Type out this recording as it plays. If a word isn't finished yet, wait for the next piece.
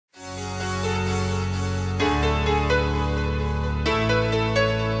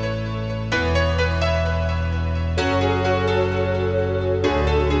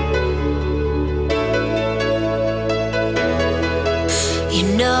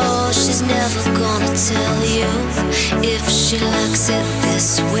know she's never gonna tell you if she likes it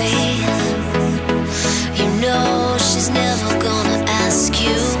this way. You know she's never gonna ask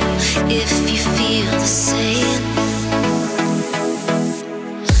you if you feel the same.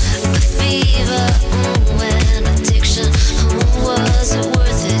 The fever, and addiction, was it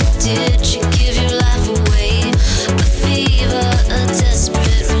worth it? Did you give your life away? A fever, a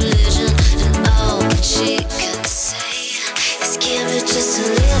desperate religion, and all that she can say is give me just a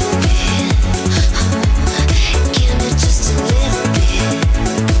little bit. Give me just a little bit.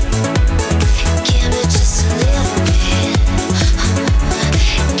 Give me just a little bit.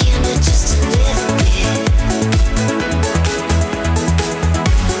 Give me just a little bit.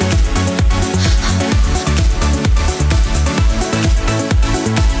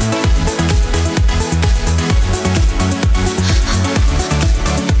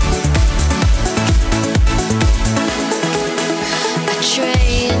 A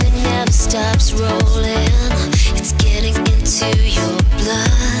train that never stops rolling, it's getting into your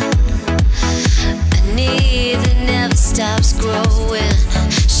blood. A need that never stops growing,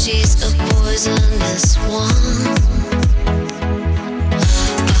 she's a poisonous one.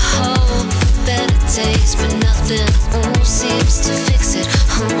 A hope for better days, but nothing seems to fix it.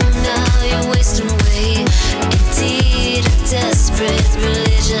 Now you're wasting away. Indeed, a desperate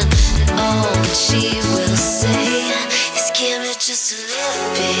religion, and all that she will say is give me just a little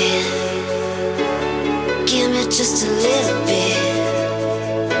bit. Give me just a little bit.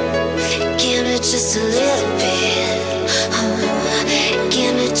 Give me just a little bit.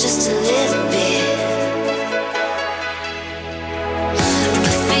 Give me just a little bit.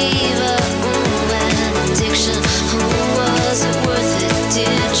 The fever, and addiction, was it worth it?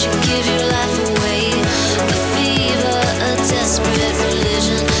 Did you give your life away? A fever, a desperate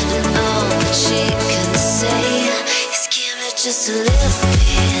religion, and all that she can say is give me just a little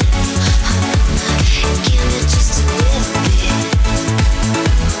bit. Give me just a little bit.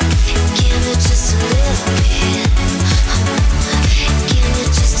 Give me just a little bit. Give me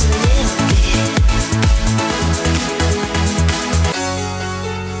just a little bit.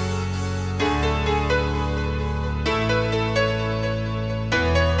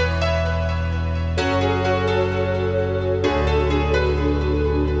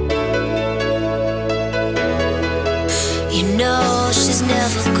 You know she's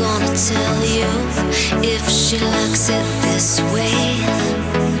never gonna tell you if she likes it this way.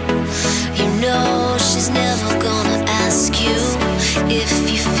 You know she's never gonna ask you if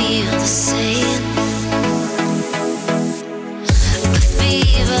you feel the same. The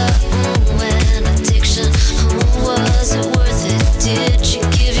fever, and addiction, was it worth it? Did you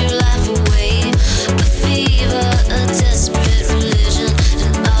give your life away? A fever, a desperate religion,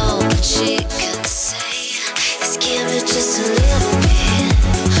 and all that she can say is give me just a little bit.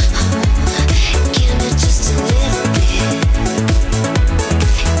 Give me just a little bit.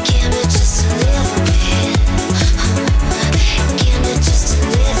 Give me just a little bit. Give me just a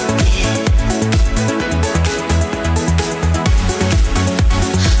little bit.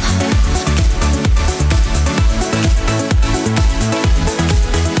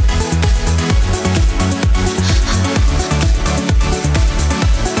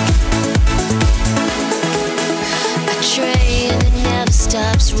 A train that never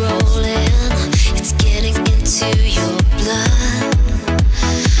stops rolling, it's getting into your blood.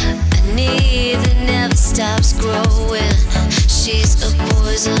 A need that never stops growing, she's a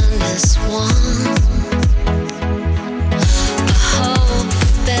poisonous one. A hope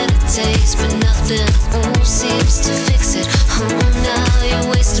for better days, but nothing seems to fix it. Now you're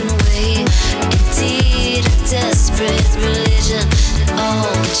wasting away. Indeed, a desperate religion, and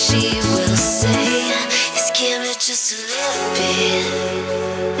all that she will say is give me just a little bit.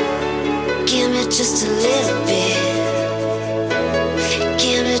 Give me just a little bit.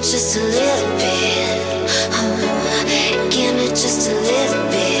 Give me just a little bit. Give me just a little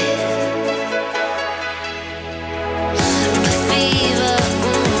bit. The fever,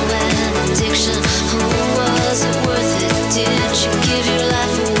 and addiction, was it worth it? Did you give your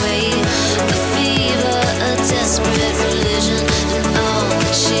life away? A fever, a desperate religion, and all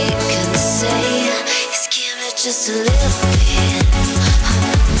that she can say is give me just a little bit.